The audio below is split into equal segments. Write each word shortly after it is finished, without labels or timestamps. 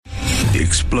The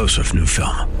explosive new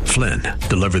film, Flynn,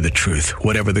 deliver the truth,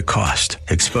 whatever the cost,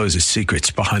 exposes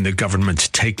secrets behind the government's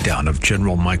takedown of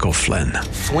General Michael Flynn.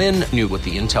 Flynn knew what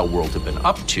the intel world had been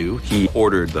up to. He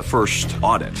ordered the first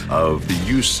audit of the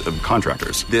use of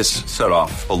contractors. This set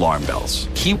off alarm bells.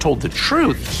 He told the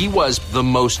truth. He was the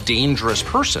most dangerous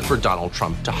person for Donald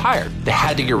Trump to hire. They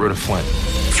had to get rid of Flynn.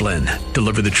 Flynn,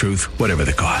 deliver the truth, whatever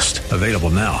the cost. Available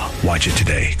now. Watch it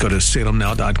today. Go to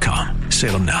salemnow.com.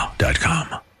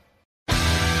 salemnow.com.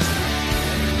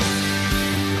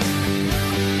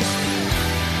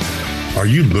 Are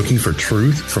you looking for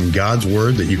truth from God's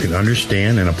Word that you can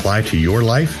understand and apply to your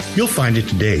life? You'll find it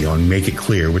today on Make It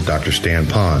Clear with Dr. Stan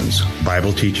Pons,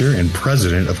 Bible teacher and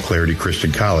president of Clarity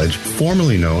Christian College,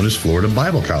 formerly known as Florida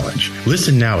Bible College.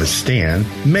 Listen now as Stan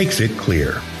makes it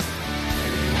clear.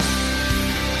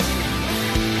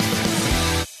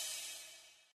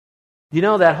 You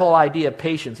know, that whole idea of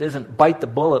patience isn't bite the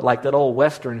bullet like that old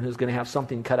Western who's going to have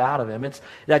something cut out of him. It's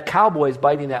that cowboy's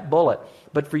biting that bullet.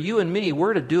 But for you and me,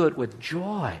 we're to do it with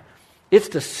joy. It's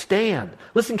to stand.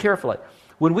 Listen carefully.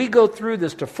 When we go through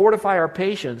this to fortify our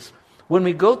patience, when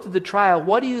we go through the trial,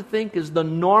 what do you think is the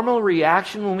normal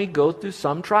reaction when we go through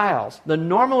some trials? The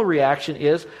normal reaction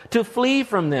is to flee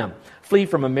from them. Flee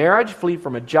from a marriage, flee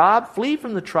from a job, flee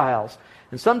from the trials.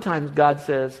 And sometimes God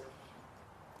says,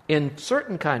 in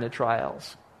certain kind of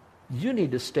trials, you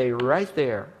need to stay right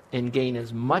there and gain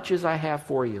as much as I have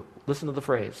for you. Listen to the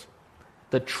phrase.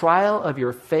 The trial of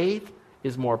your faith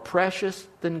is more precious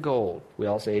than gold. We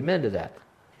all say amen to that.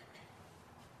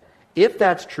 If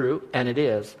that's true, and it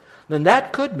is, then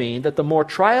that could mean that the more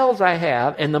trials I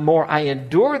have and the more I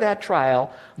endure that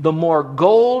trial, the more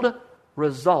gold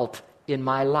result in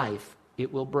my life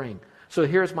it will bring. So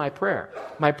here's my prayer.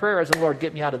 My prayer is, Lord,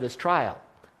 get me out of this trial.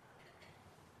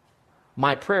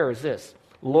 My prayer is this: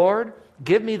 Lord,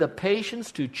 give me the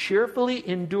patience to cheerfully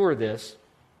endure this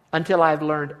until I've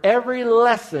learned every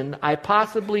lesson I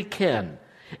possibly can.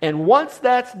 And once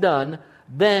that's done,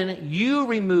 then you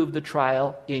remove the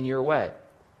trial in your way.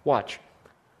 Watch.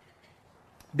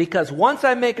 Because once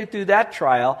I make it through that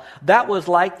trial, that was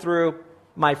like through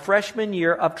my freshman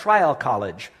year of trial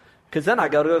college. Because then I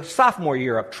go to sophomore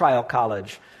year of trial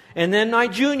college. And then my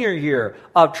junior year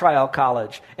of trial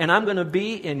college. And I'm going to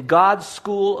be in God's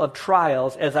school of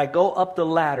trials as I go up the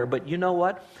ladder. But you know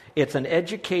what? It's an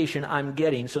education I'm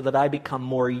getting so that I become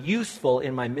more useful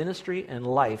in my ministry and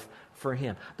life for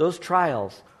Him. Those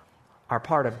trials are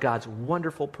part of God's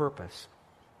wonderful purpose.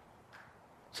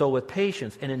 So with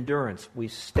patience and endurance, we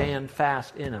stand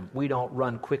fast in them. We don't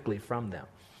run quickly from them.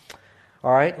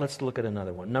 All right, let's look at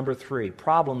another one. Number 3,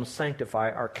 problems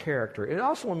sanctify our character. It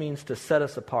also means to set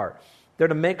us apart. They're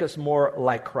to make us more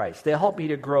like Christ. They help me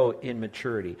to grow in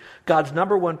maturity. God's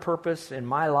number one purpose in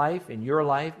my life, in your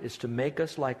life, is to make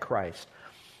us like Christ.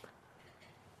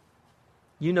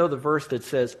 You know the verse that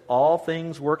says, all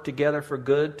things work together for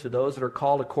good to those that are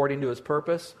called according to His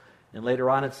purpose. And later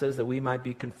on it says that we might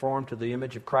be conformed to the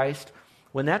image of Christ.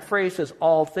 When that phrase says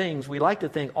all things, we like to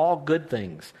think all good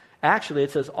things. Actually, it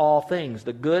says all things,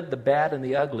 the good, the bad, and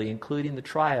the ugly, including the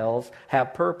trials,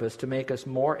 have purpose to make us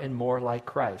more and more like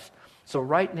Christ. So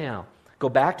right now, go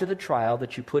back to the trial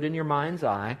that you put in your mind's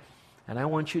eye, and I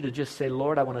want you to just say,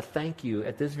 Lord, I want to thank you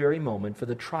at this very moment for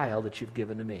the trial that you've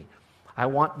given to me. I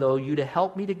want, though, you to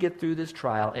help me to get through this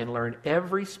trial and learn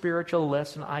every spiritual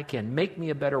lesson I can. Make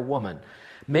me a better woman.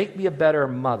 Make me a better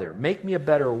mother. Make me a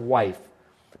better wife.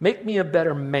 Make me a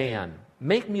better man.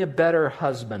 Make me a better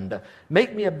husband.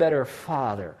 Make me a better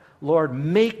father. Lord,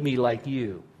 make me like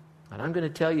you. And I'm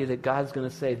going to tell you that God's going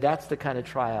to say, that's the kind of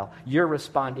trial. You're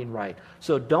responding right.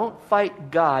 So don't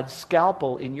fight God's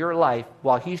scalpel in your life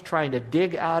while He's trying to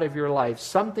dig out of your life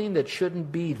something that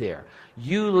shouldn't be there.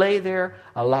 You lay there,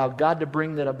 allow God to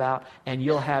bring that about, and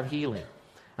you'll have healing.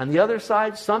 On the other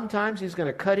side, sometimes He's going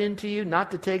to cut into you,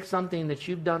 not to take something that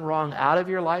you've done wrong out of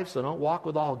your life, so don't walk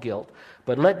with all guilt.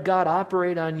 But let God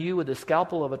operate on you with the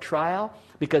scalpel of a trial,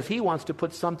 because He wants to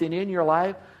put something in your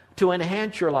life to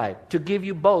enhance your life, to give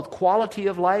you both quality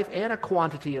of life and a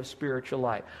quantity of spiritual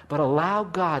life. But allow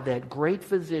God, that great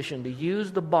physician, to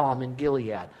use the balm in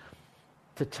Gilead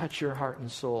to touch your heart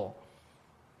and soul,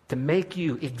 to make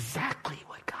you exactly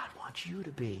what God wants you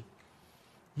to be.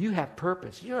 You have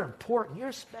purpose. You're important.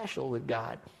 You're special with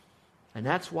God. And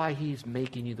that's why He's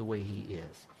making you the way He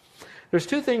is. There's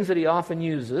 2 things that He often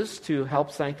uses to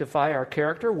help sanctify our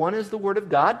character. One is the Word of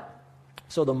God.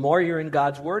 So the more you're in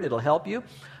God's Word, it'll help you.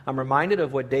 I'm reminded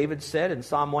of what David said in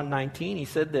Psalm 119. He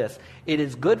said this, "It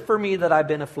is good for me that I've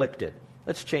been afflicted."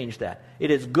 Let's change that.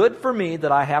 "It is good for me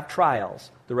that I have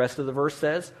trials." The rest of the verse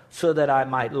says, "so that I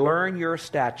might learn your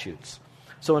statutes."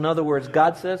 So in other words,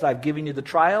 God says, I've given you the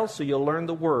trials so you'll learn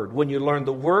the Word. When you learn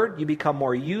the Word, you become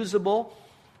more usable,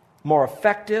 more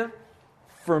effective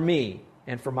for me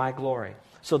and for my glory.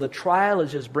 So the trial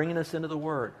is just bringing us into the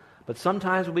Word. But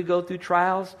sometimes when we go through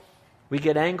trials, we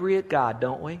get angry at God,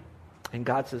 don't we? And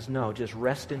God says, no, just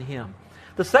rest in Him.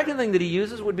 The second thing that He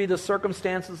uses would be the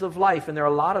circumstances of life. And there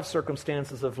are a lot of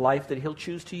circumstances of life that He'll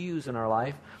choose to use in our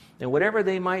life. And whatever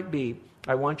they might be,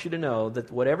 I want you to know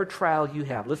that whatever trial you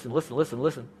have,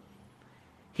 listen.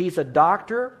 He's a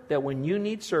doctor that when you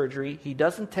need surgery, He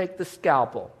doesn't take the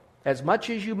scalpel. As much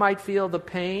as you might feel the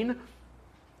pain,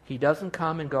 He doesn't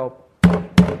come and go.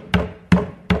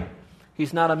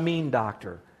 He's not a mean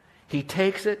doctor. He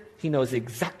takes it. He knows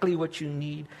exactly what you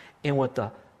need. And with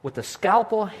the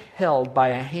scalpel held by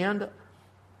a hand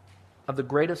of the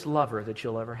greatest lover that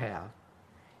you'll ever have,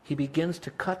 He begins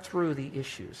to cut through the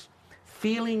issues,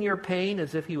 feeling your pain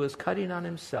as if He was cutting on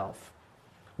Himself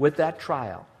with that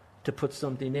trial to put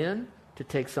something in, to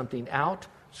take something out,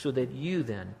 so that you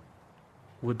then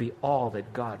would be all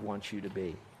that God wants you to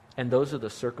be. And those are the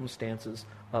circumstances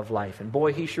of life. And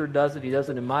boy, He sure does it. He does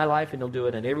it in my life, and He'll do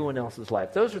it in everyone else's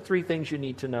life. Those are 3 things you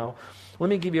need to know. Let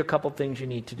me give you a couple things you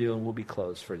need to do, and we'll be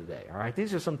closed for today. All right?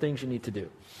 These are some things you need to do.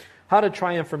 How to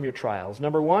triumph from your trials.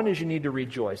 Number 1 is you need to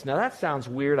rejoice. Now that sounds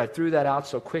weird. I threw that out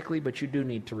so quickly, but you do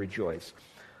need to rejoice.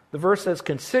 The verse says,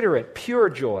 consider it pure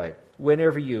joy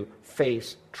whenever you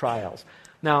face trials.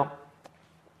 Now,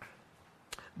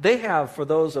 they have, for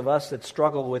those of us that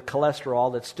struggle with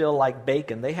cholesterol that still like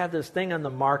bacon, they have this thing on the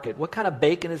market. What kind of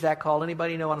bacon is that called?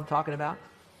 Anybody know what I'm talking about?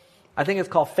 I think it's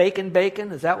called fakin'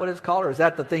 bacon. Is that what it's called? Or is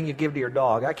that the thing you give to your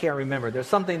dog? I can't remember. There's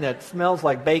something that smells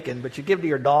like bacon, but you give to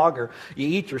your dog or you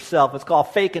eat yourself. It's called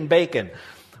fakin' bacon.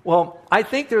 Well, I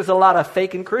think there's a lot of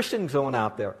faking Christians going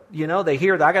out there. You know, they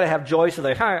hear that I got to have joy, so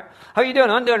they, hi, how are you doing?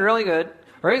 I'm doing really good.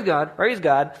 Praise God, praise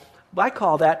God. I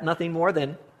call that nothing more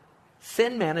than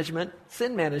sin management,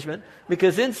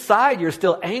 because inside you're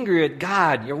still angry at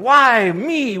God. You're, why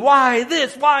me? Why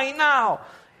this? Why now?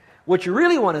 What you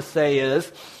really want to say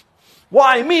is,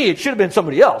 why me? It should have been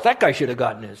somebody else. That guy should have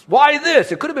gotten this. Why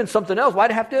this? It could have been something else.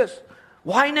 Why'd I have this?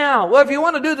 Why now? Well, if you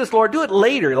want to do this, Lord, do it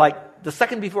later. Like the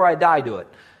second before I die, do it.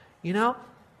 You know?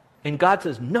 And God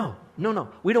says, no.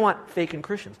 We don't want faking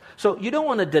Christians. So you don't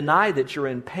want to deny that you're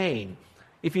in pain.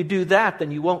 If you do that, then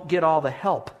you won't get all the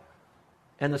help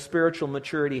and the spiritual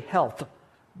maturity health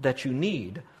that you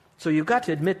need. So you've got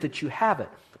to admit that you have it.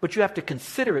 But you have to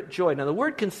consider it joy. Now the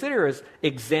word consider is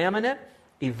examine it,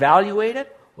 evaluate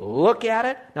it, look at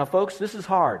it. Now folks, this is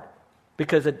hard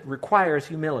because it requires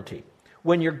humility.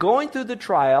 When you're going through the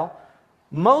trial,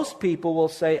 most people will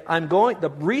say,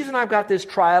 the reason I've got this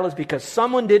trial is because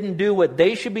someone didn't do what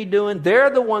they should be doing. They're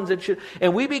the ones that should.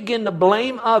 And we begin to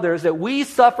blame others that we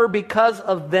suffer because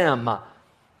of them.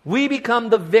 We become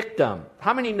the victim.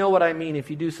 How many know what I mean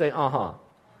if you do say,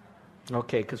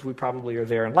 Okay, because we probably are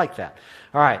there and like that.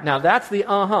 All right, now that's the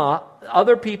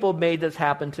Other people made this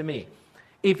happen to me.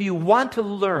 If you want to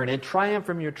learn and triumph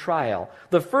from your trial,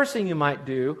 the first thing you might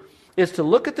do is to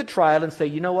look at the trial and say,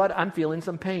 you know what, I'm feeling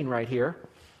some pain right here.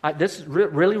 This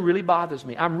really bothers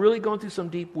me. I'm really going through some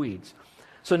deep weeds.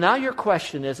 So now your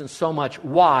question isn't so much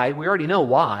why. We already know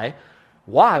why.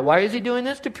 Why is He doing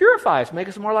this? To purify us, make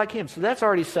us more like Him. So that's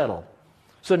already settled.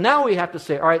 So now we have to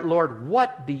say, all right, Lord,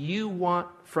 what do you want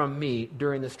from me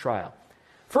during this trial?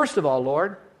 First of all,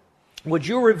 Lord, would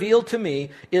you reveal to me,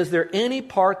 is there any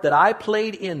part that I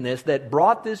played in this that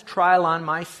brought this trial on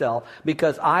myself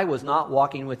because I was not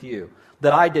walking with you?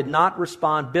 That I did not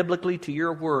respond biblically to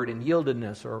your word in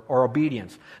yieldedness or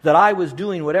obedience? That I was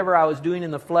doing whatever I was doing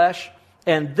in the flesh,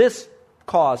 and this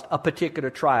caused a particular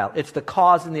trial. It's the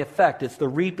cause and the effect. It's the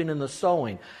reaping and the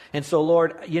sowing. And so,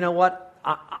 Lord, you know what?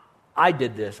 I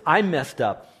did this. I messed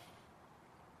up.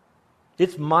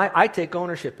 I take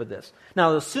ownership of this.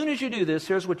 Now, as soon as you do this,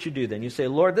 here's what you do then. You say,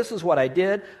 Lord, this is what I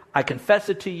did. I confess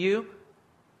it to you.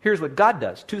 Here's what God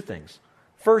does. 2 things.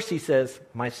 First, He says,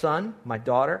 my son, my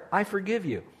daughter, I forgive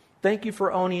you. Thank you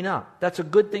for owning up. That's a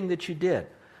good thing that you did.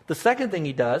 The second thing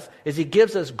He does is He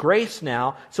gives us grace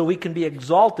now so we can be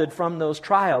exalted from those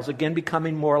trials, again,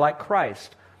 becoming more like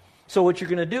Christ. So what you're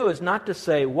going to do is not to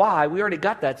say why. We already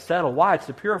got that settled. Why? It's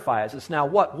to purify us. It's now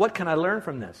what? What can I learn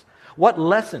from this? What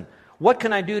lesson? What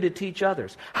can I do to teach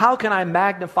others? How can I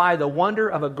magnify the wonder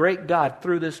of a great God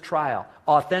through this trial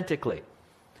authentically?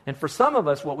 And for some of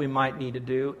us, what we might need to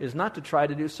do is not to try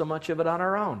to do so much of it on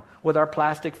our own with our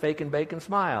plastic fake and bacon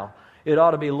smile. It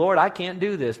ought to be, Lord, I can't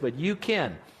do this, but you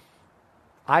can.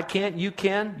 I can't, you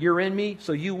can, you're in me,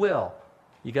 so you will.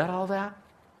 You got all that?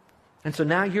 And so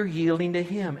now you're yielding to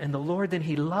Him. And the Lord, then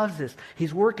He loves this.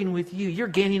 He's working with you. You're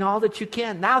gaining all that you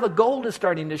can. Now the gold is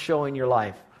starting to show in your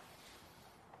life.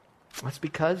 That's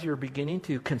because you're beginning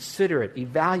to consider it,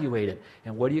 evaluate it.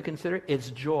 And what do you consider? It's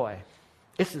joy.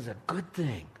 This is a good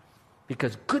thing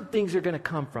because good things are going to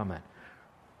come from it.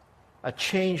 A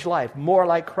changed life, more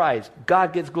like Christ.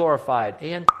 God gets glorified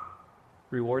and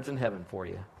rewards in heaven for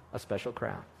you, a special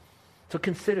crown. So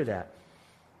consider that.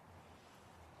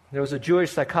 There was a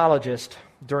Jewish psychologist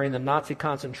during the Nazi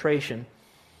concentration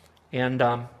and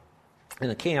in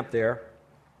the camp there,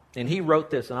 and he wrote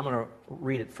this, and I'm going to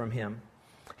read it from him.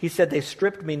 He said, "They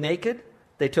stripped me naked.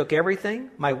 They took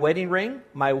everything, my wedding ring,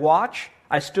 my watch.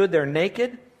 I stood there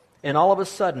naked, and all of a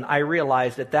sudden I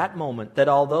realized at that moment that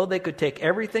although they could take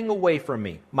everything away from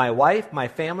me, my wife, my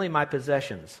family, my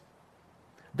possessions,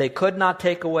 they could not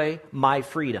take away my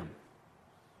freedom."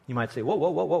 You might say,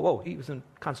 whoa, he was in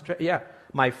concentration. Yeah,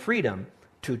 my freedom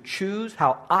to choose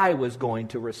how I was going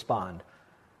to respond.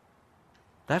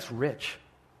 That's rich.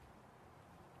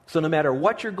 So no matter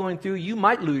what you're going through, you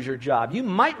might lose your job. You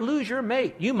might lose your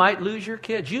mate. You might lose your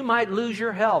kids. You might lose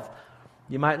your health.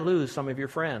 You might lose some of your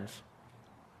friends.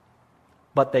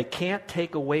 But they can't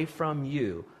take away from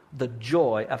you the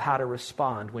joy of how to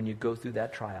respond when you go through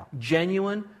that trial.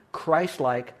 Genuine,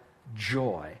 Christ-like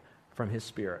joy from His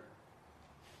Spirit.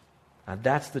 Now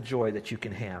that's the joy that you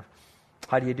can have.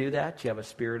 How do you do that? You have a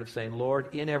spirit of saying,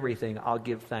 "Lord, in everything I'll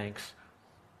give thanks.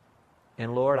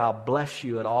 And Lord, I'll bless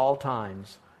you at all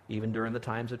times, even during the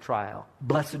times of trial.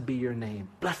 Blessed be your name.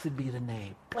 Blessed be the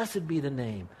name. Blessed be the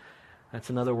name." That's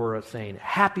another word of saying,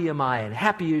 happy am I and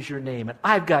happy is your name and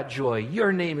I've got joy.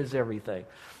 Your name is everything.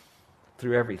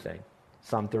 Through everything.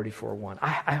 Psalm 34:1.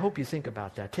 I hope you think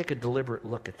about that. Take a deliberate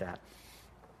look at that.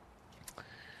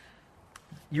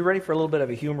 You ready for a little bit of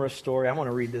a humorous story? I want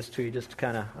to read this to you just to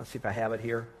kind of, let's see if I have it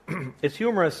here. It's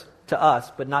humorous to us,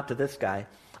 but not to this guy.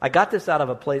 I got this out of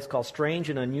a place called Strange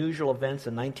and Unusual Events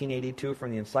in 1982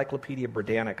 from the Encyclopedia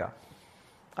Britannica.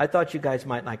 I thought you guys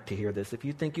might like to hear this. If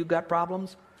you think you've got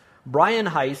problems, Brian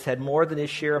Heiss had more than his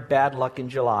share of bad luck in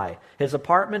July. His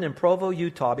apartment in Provo,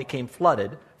 Utah became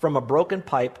flooded from a broken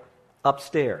pipe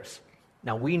upstairs.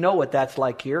 Now, we know what that's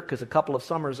like here because a couple of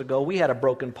summers ago, we had a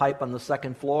broken pipe on the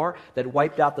second floor that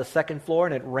wiped out the second floor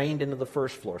and it rained into the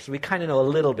first floor. So we kind of know a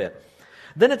little bit.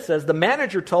 Then it says the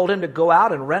manager told him to go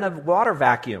out and rent a water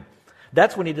vacuum.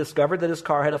 That's when he discovered that his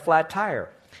car had a flat tire.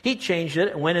 He changed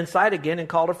it and went inside again and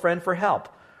called a friend for help.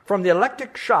 From the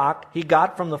electric shock he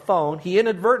got from the phone, he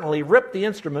inadvertently ripped the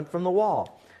instrument from the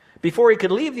wall. Before he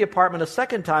could leave the apartment a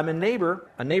second time, a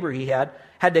neighbor he had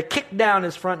to kick down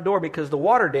his front door because the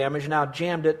water damage now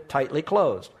jammed it tightly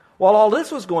closed. While all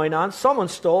this was going on, someone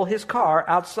stole his car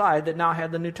outside that now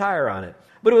had the new tire on it.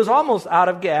 But it was almost out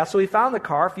of gas, so he found the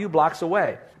car a few blocks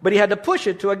away. But he had to push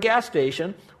it to a gas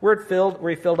station where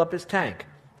he filled up his tank.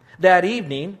 That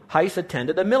evening, Heiss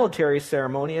attended a military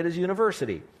ceremony at his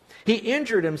university. He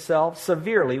injured himself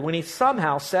severely when he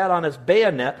somehow sat on his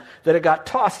bayonet that had got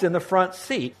tossed in the front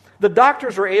seat. The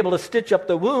doctors were able to stitch up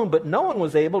the wound, but no one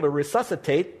was able to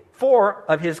resuscitate 4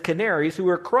 of his canaries who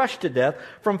were crushed to death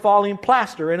from falling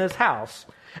plaster in his house.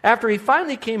 After he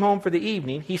finally came home for the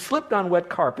evening, he slipped on wet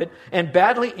carpet and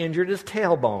badly injured his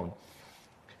tailbone.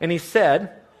 And he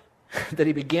said that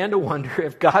he began to wonder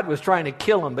if God was trying to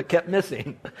kill him but kept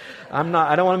missing. I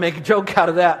don't want to make a joke out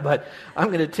of that, but I'm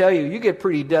going to tell you, you get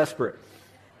pretty desperate.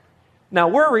 Now,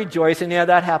 we're rejoicing, yeah,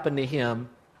 that happened to him.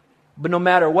 But no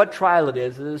matter what trial it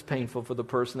is painful for the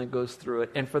person that goes through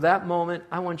it. And for that moment,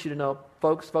 I want you to know,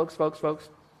 folks,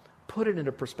 put it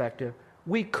into perspective.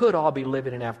 We could all be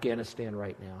living in Afghanistan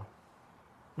right now.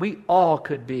 We all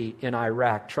could be in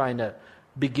Iraq trying to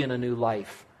begin a new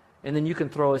life. And then you can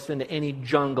throw us into any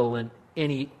jungle in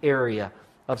any area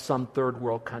of some third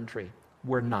world country.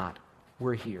 We're not.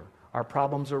 We're here. Our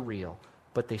problems are real,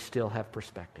 but they still have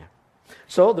perspective.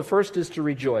 So the first is to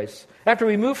rejoice. After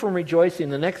we move from rejoicing,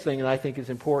 the next thing that I think is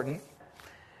important,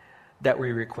 that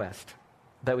we request,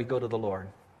 that we go to the Lord,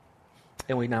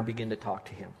 and we now begin to talk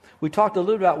to Him. We talked a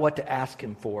little about what to ask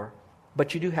Him for,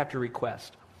 but you do have to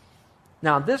request.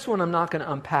 Now, this one I'm not going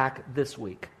to unpack this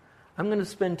week. I'm going to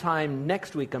spend time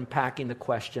next week unpacking the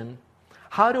question,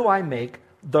 how do I make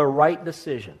the right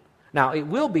decision? Now, it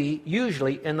will be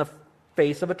usually in the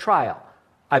face of a trial.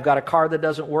 I've got a car that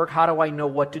doesn't work. How do I know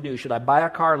what to do? Should I buy a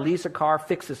car, lease a car,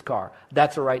 fix this car?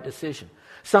 That's a right decision.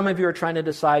 Some of you are trying to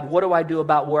decide, what do I do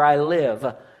about where I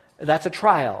live? That's a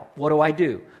trial. What do I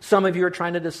do? Some of you are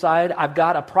trying to decide, I've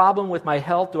got a problem with my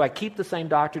health. Do I keep the same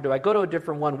doctor? Do I go to a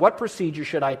different one? What procedure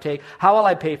should I take? How will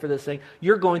I pay for this thing?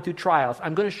 You're going through trials.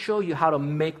 I'm going to show you how to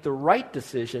make the right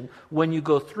decision when you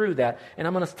go through that. And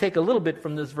I'm going to take a little bit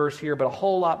from this verse here, but a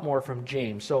whole lot more from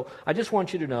James. So I just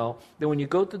want you to know that when you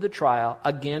go through the trial,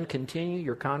 again, continue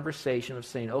your conversation of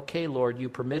saying, okay, Lord, you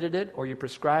permitted it or you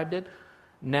prescribed it.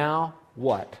 Now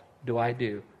what do I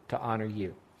do to honor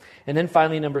you? And then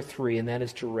finally, number 3, and that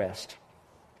is to rest.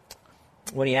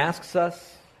 When he asks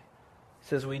us, he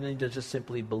says we need to just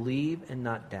simply believe and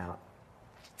not doubt.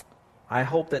 I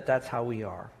hope that that's how we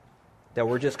are, that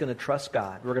we're just going to trust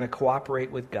God. We're going to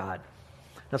cooperate with God.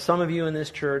 Now, some of you in this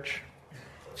church,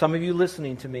 some of you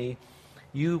listening to me,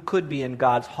 you could be in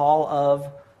God's hall of,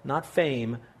 not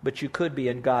fame, but you could be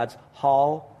in God's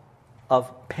hall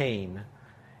of pain.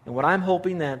 And what I'm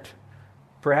hoping that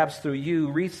perhaps through you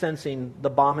resensing the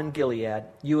balm in Gilead,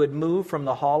 you would move from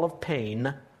the hall of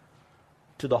pain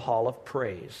to the hall of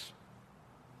praise.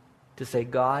 To say,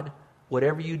 God,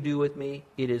 whatever you do with me,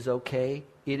 it is okay,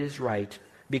 it is right,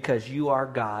 because you are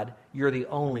God, you're the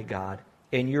only God,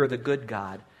 and you're the good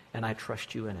God, and I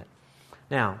trust you in it.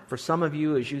 Now, for some of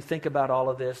you, as you think about all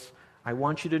of this, I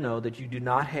want you to know that you do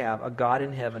not have a God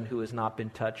in heaven who has not been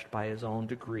touched by his own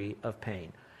degree of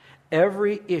pain.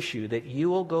 Every issue that you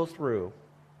will go through,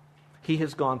 he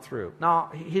has gone through. Now,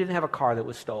 he didn't have a car that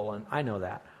was stolen. I know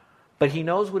that. But he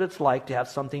knows what it's like to have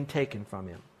something taken from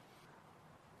him.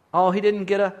 Oh, he didn't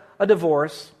get a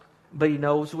divorce, but he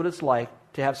knows what it's like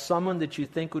to have someone that you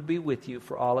think would be with you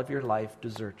for all of your life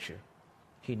desert you.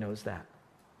 He knows that.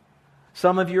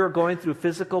 Some of you are going through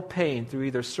physical pain through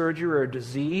either surgery or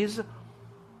disease.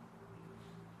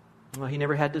 Well, he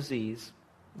never had disease,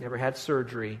 never had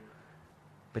surgery,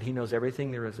 but he knows everything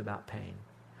there is about pain.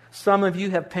 Some of you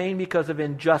have pain because of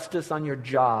injustice on your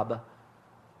job,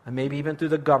 and maybe even through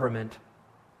the government.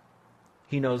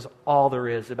 He knows all there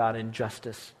is about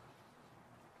injustice.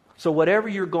 So whatever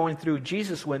you're going through,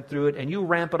 Jesus went through it, and you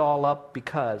ramp it all up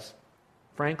because,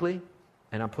 frankly,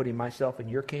 and I'm putting myself in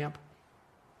your camp,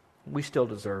 we still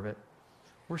deserve it.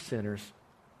 We're sinners.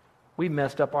 We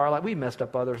messed up our life. We messed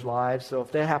up others' lives. So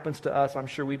if that happens to us, I'm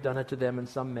sure we've done it to them in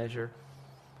some measure.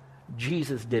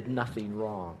 Jesus did nothing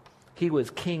wrong. He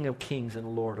was King of Kings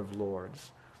and Lord of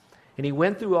Lords. And he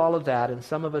went through all of that, and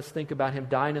some of us think about him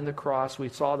dying on the cross. We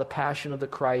saw the passion of the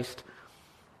Christ.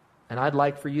 And I'd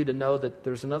like for you to know that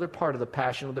there's another part of the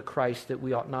passion of the Christ that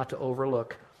we ought not to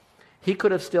overlook. He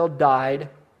could have still died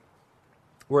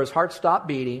where his heart stopped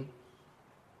beating.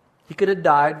 He could have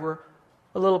died where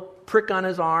a little prick on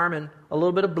his arm and a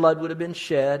little bit of blood would have been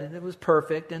shed, and it was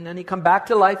perfect. And then he come back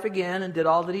to life again and did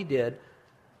all that he did.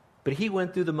 But he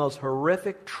went through the most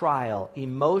horrific trial,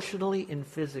 emotionally and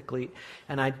physically,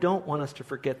 and I don't want us to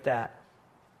forget that.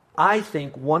 I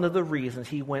think one of the reasons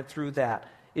he went through that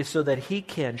is so that he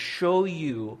can show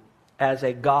you as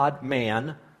a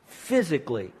God-man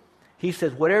physically. He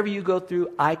says, whatever you go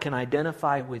through, I can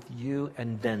identify with you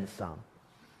and then some.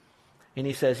 And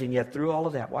he says, and yet through all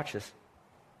of that, watch this.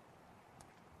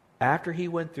 After he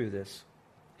went through this,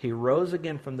 he rose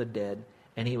again from the dead,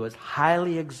 and he was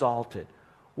highly exalted,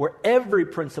 where every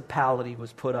principality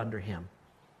was put under him.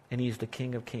 And he's the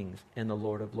King of Kings and the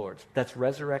Lord of Lords. That's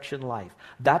resurrection life.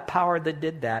 That power that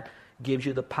did that gives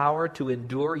you the power to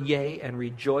endure, yea, and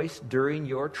rejoice during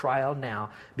your trial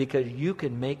now, because you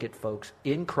can make it, folks,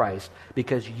 in Christ,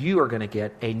 because you are going to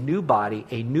get a new body,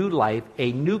 a new life,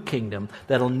 a new kingdom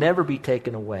that'll never be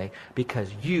taken away,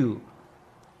 because you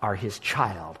are his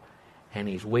child, and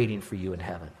he's waiting for you in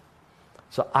heaven.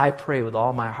 So I pray with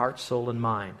all my heart, soul, and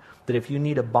mind that if you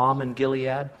need a balm in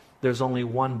Gilead, there's only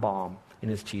one balm,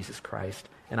 and it's Jesus Christ.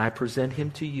 And I present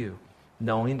him to you,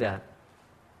 knowing that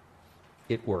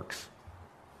it works.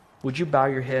 Would you bow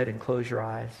your head and close your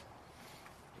eyes?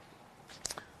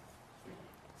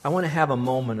 I want to have a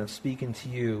moment of speaking to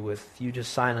you with you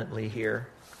just silently here.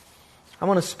 I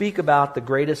want to speak about the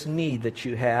greatest need that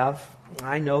you have.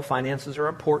 I know finances are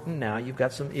important now. You've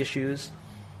got some issues.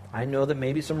 I know that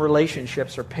maybe some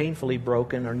relationships are painfully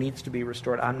broken or needs to be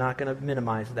restored. I'm not going to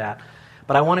minimize that.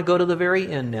 But I want to go to the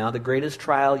very end now. The greatest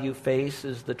trial you face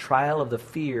is the trial of the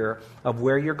fear of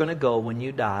where you're going to go when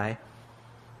you die.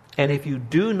 And if you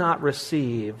do not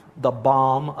receive the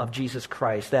balm of Jesus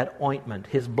Christ, that ointment,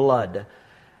 his blood,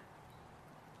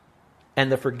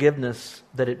 and the forgiveness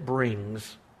that it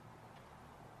brings,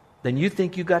 then you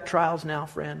think you got trials now,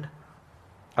 friend?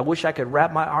 I wish I could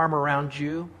wrap my arm around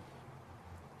you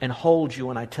and hold you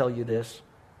when I tell you this.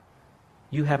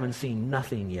 You haven't seen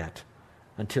nothing yet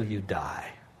until you die.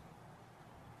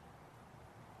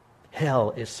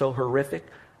 Hell is so horrific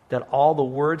that all the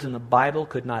words in the Bible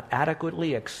could not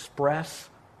adequately express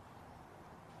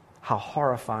how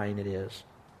horrifying it is.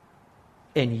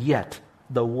 And yet,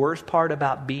 the worst part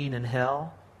about being in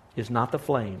hell is not the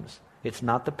flames. It's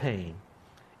not the pain.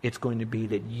 It's going to be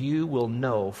that you will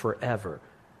know forever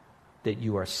that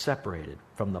you are separated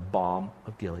from the balm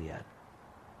of Gilead.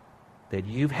 That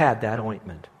you've had that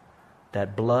ointment,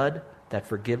 that blood, that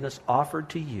forgiveness offered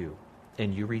to you,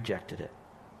 and you rejected it.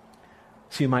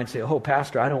 So you might say, oh,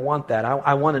 Pastor, I don't want that.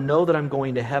 I want to know that I'm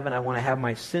going to heaven. I want to have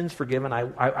my sins forgiven.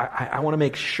 I want to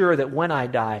make sure that when I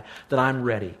die, that I'm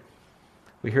ready.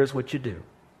 Well, here's what you do.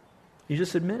 You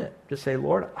just admit it. Just say,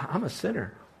 Lord, I'm a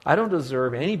sinner. I don't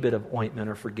deserve any bit of ointment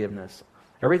or forgiveness.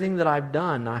 Everything that I've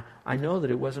done, I know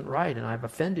that it wasn't right and I've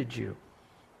offended you.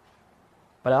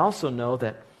 But I also know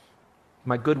that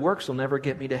my good works will never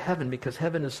get me to heaven because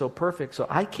heaven is so perfect, so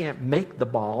I can't make the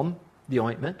balm, the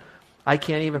ointment. I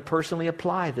can't even personally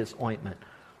apply this ointment.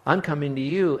 I'm coming to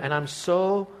you, and I'm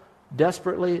so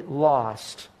desperately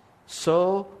lost,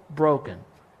 so broken,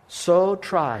 so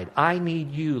tried. I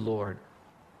need you, Lord.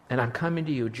 And I'm coming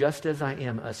to you just as I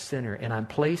am, a sinner, and I'm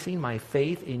placing my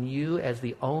faith in you as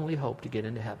the only hope to get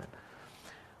into heaven.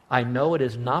 I know it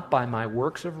is not by my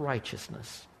works of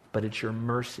righteousness, but it's your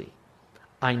mercy.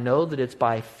 I know that it's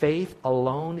by faith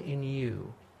alone in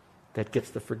you that gets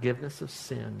the forgiveness of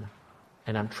sin,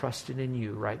 and I'm trusting in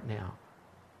you right now.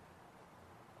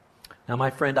 Now, my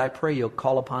friend, I pray you'll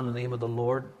call upon the name of the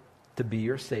Lord to be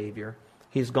your Savior.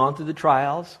 He's gone through the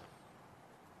trials.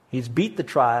 He's beat the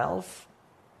trials,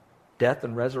 death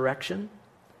and resurrection,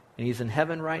 and He's in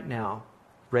heaven right now,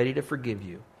 ready to forgive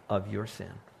you of your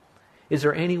sin. Is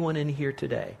there anyone in here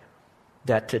today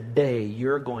that today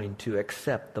you're going to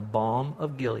accept the balm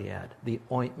of Gilead, the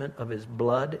ointment of His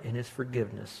blood and His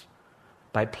forgiveness,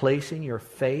 by placing your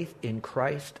faith in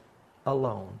Christ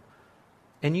alone?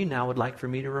 And you now would like for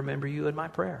me to remember you in my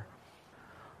prayer.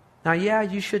 Now, yeah,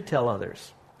 you should tell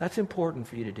others. That's important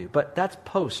for you to do. But that's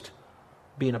post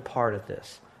being a part of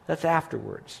this. That's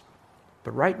afterwards.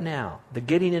 But right now, the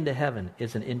getting into heaven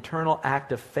is an internal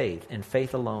act of faith and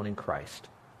faith alone in Christ.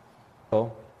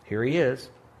 So, here He is,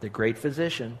 the great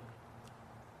physician,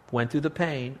 went through the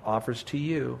pain, offers to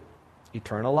you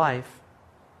eternal life.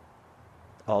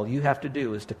 All you have to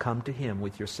do is to come to Him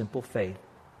with your simple faith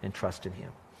and trust in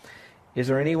Him. Is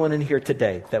there anyone in here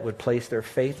today that would place their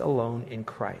faith alone in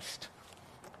Christ?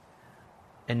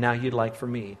 And now you'd like for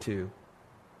me to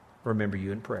remember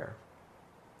you in prayer?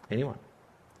 Anyone?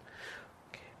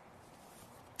 Okay.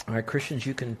 All right, Christians,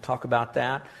 you can talk about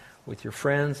that with your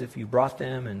friends if you brought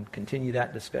them and continue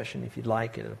that discussion if you'd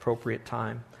like at an appropriate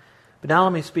time. But now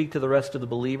let me speak to the rest of the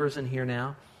believers in here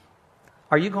now.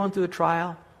 Are you going through a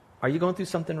trial? Are you going through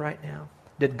something right now?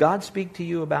 Did God speak to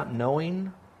you about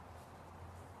knowing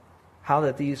how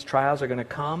that these trials are going to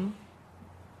come?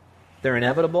 They're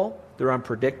inevitable. They're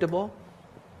unpredictable.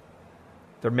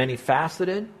 They're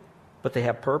many-faceted, but they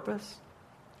have purpose.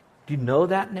 Do you know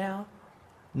that now?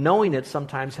 Knowing it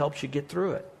sometimes helps you get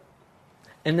through it.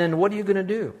 And then what are you going to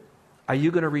do? Are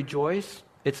you going to rejoice?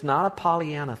 It's not a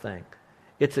Pollyanna thing.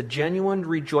 It's a genuine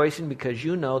rejoicing because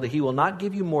you know that He will not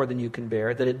give you more than you can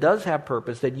bear, that it does have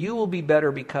purpose, that you will be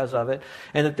better because of it,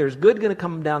 and that there's good going to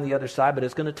come down the other side, but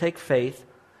it's going to take faith.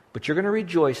 But you're going to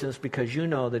rejoice in this because you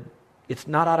know that it's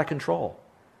not out of control.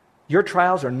 Your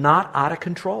trials are not out of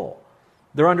control.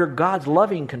 They're under God's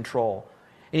loving control.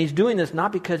 And He's doing this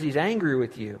not because He's angry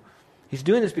with you. He's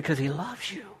doing this because He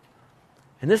loves you.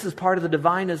 And this is part of the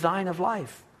divine design of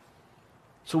life.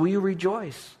 So will you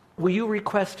rejoice? Will you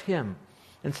request Him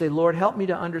and say, Lord, help me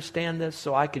to understand this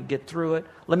so I could get through it.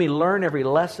 Let me learn every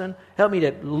lesson. Help me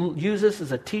to use this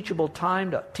as a teachable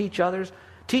time to teach others.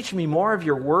 Teach me more of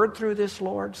your word through this,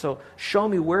 Lord. So show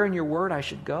me where in your word I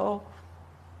should go.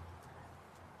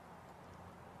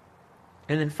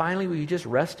 And then finally, will you just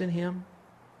rest in Him?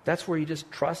 That's where you just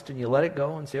trust and you let it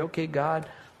go and say, okay, God,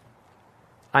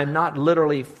 I'm not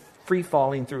literally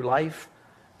free-falling through life,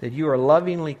 that you are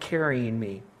lovingly carrying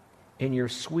me in your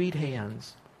sweet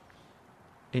hands.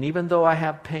 And even though I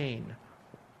have pain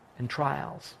and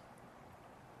trials,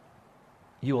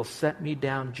 you will set me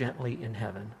down gently in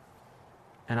heaven.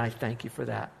 And I thank you for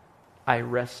that. I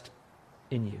rest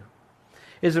in you.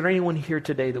 Is there anyone here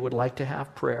today that would like to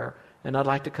have prayer? And I'd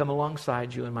like to come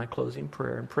alongside you in my closing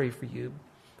prayer and pray for you.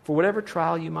 For whatever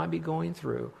trial you might be going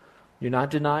through, you're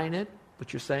not denying it,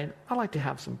 but you're saying, I'd like to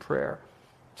have some prayer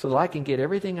so that I can get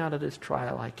everything out of this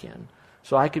trial I can.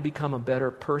 So I could become a better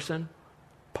person,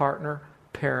 partner,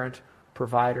 parent,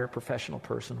 provider, professional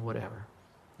person, whatever.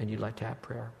 And you'd like to have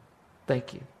prayer.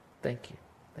 Thank you. Thank you.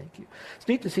 Thank you. It's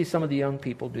neat to see some of the young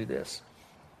people do this.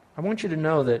 I want you to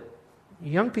know that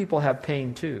young people have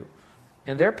pain too.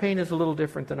 And their pain is a little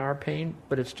different than our pain,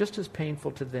 but it's just as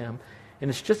painful to them. And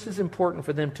it's just as important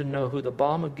for them to know who the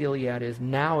balm of Gilead is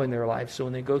now in their life, so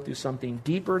when they go through something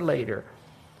deeper later,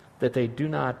 that they do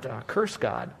not curse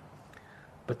God,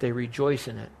 but they rejoice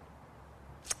in it.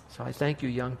 So I thank you,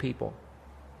 young people.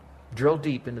 Drill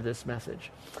deep into this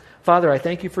message. Father, I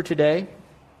thank you for today.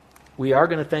 We are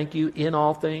going to thank you in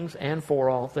all things and for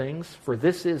all things, for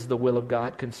this is the will of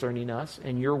God concerning us,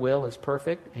 and your will is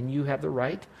perfect, and you have the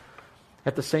right.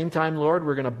 At the same time, Lord,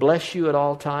 we're going to bless you at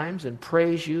all times and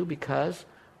praise you because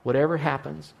whatever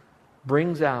happens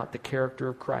brings out the character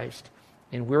of Christ.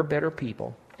 And we're better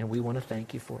people, and we want to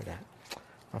thank you for that.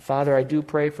 Now, Father, I do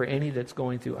pray for any that's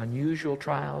going through unusual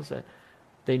trials, that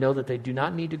they know that they do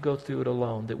not need to go through it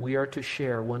alone, that we are to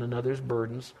share one another's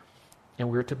burdens, and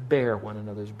we're to bear one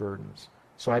another's burdens.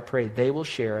 So I pray they will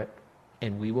share it,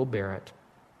 and we will bear it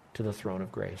to the throne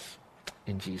of grace.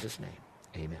 In Jesus' name,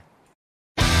 amen.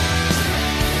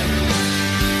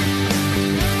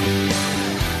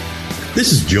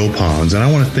 This is Joe Pons, and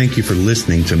I want to thank you for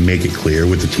listening to Make It Clear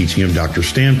with the teaching of Dr.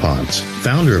 Stan Pons,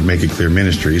 founder of Make It Clear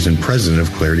Ministries and president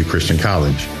of Clarity Christian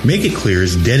College. Make It Clear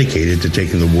is dedicated to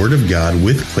taking the Word of God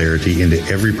with clarity into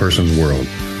every person's world.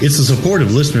 It's the support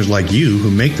of listeners like you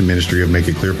who make the ministry of Make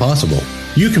It Clear possible.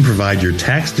 You can provide your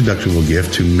tax-deductible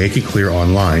gift to Make It Clear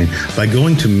online by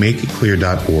going to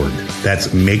makeitclear.org. That's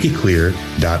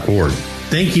makeitclear.org.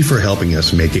 Thank you for helping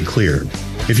us make it clear.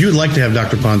 If you would like to have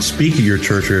Dr. Pons speak at your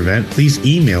church or event, please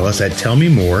email us at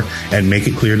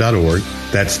tellmemore@makeitclear.org.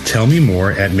 That's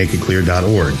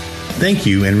tellmemore@makeitclear.org. Thank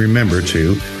you, and remember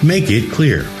to make it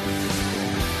clear.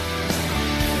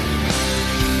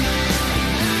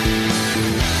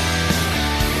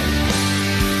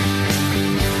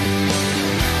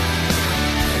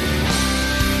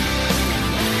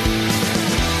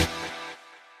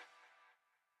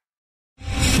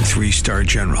 Three-star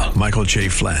General Michael J.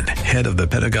 Flynn, head of the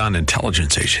Pentagon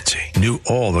Intelligence Agency, knew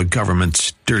all the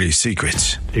government's dirty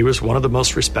secrets. He was one of the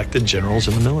most respected generals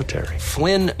in the military.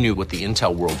 Flynn knew what the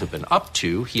intel world had been up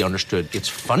to. He understood its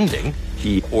funding.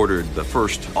 He ordered the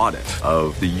first audit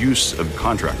of the use of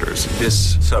contractors.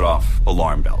 This set off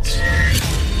alarm bells.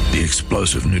 The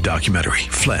explosive new documentary,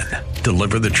 Flynn,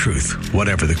 Deliver the Truth,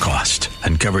 Whatever the Cost,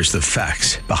 uncovers the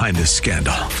facts behind this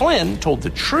scandal. Flynn told the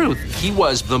truth. He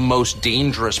was the most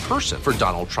dangerous person for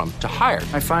Donald Trump to hire.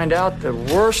 I find out the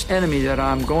worst enemy that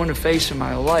I'm going to face in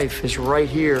my life is right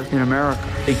here in America.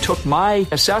 They took my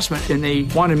assessment and they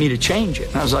wanted me to change it.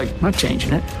 And I was like, I'm not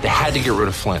changing it. They had to get rid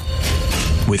of Flynn.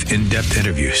 With in-depth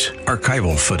interviews,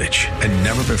 archival footage, and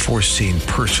never-before-seen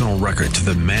personal records of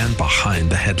the man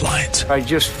behind the headlines. I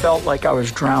just felt like I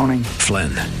was drowning. Flynn,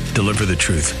 Deliver the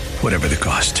Truth, Whatever the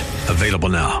Cost. Available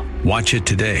now. Watch it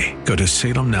today. Go to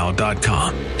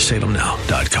salemnow.com.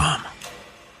 salemnow.com.